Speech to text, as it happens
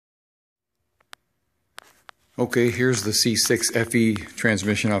Okay, here's the C6 FE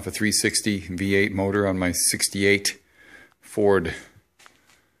transmission off a 360 V8 motor on my 68 Ford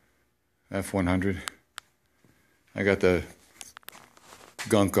F100. I got the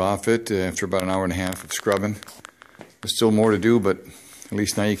gunk off it after about an hour and a half of scrubbing. There's still more to do, but at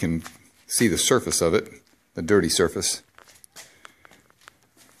least now you can see the surface of it, the dirty surface.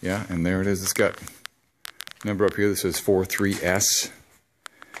 Yeah, and there it is. It's got a number up here that says 43S.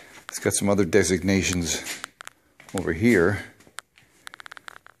 It's got some other designations over here.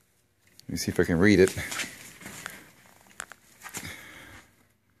 Let me see if I can read it.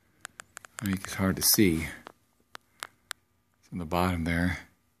 I think it's hard to see. It's on the bottom there.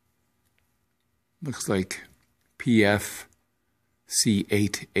 Looks like PF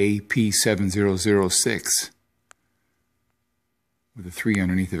C8AP7006 with a 3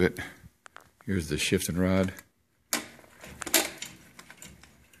 underneath of it. Here's the shifting rod.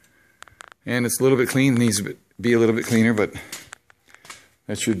 And it's a little bit clean, needs to be a little bit cleaner, but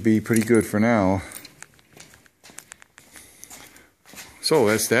that should be pretty good for now. So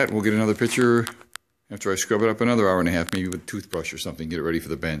that's that. We'll get another picture after I scrub it up another hour and a half, maybe with a toothbrush or something, get it ready for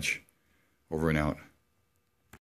the bench. Over and out.